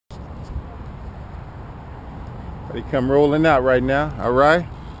They come rolling out right now. All right.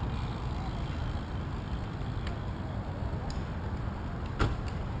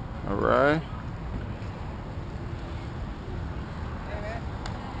 All right.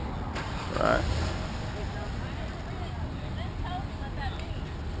 All right.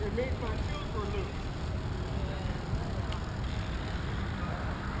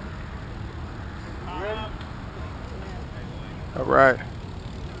 All right.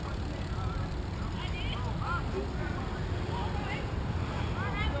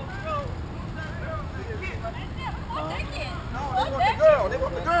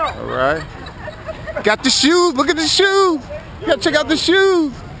 All right. Got the shoes. Look at the shoes. You gotta check out the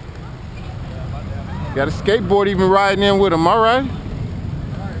shoes. Got a skateboard even riding in with them. All right.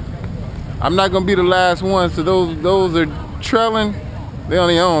 I'm not gonna be the last one, so those are trailing. They on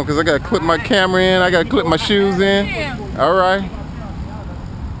their own because I gotta clip my camera in. I gotta clip my shoes in. All right.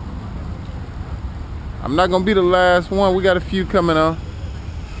 I'm not gonna be the last one. We got a few coming on.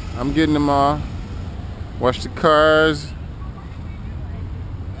 I'm getting them all. Watch the cars.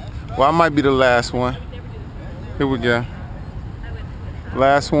 Well, I might be the last one. Here we go.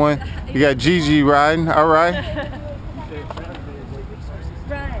 Last one. You got Gigi riding. All right.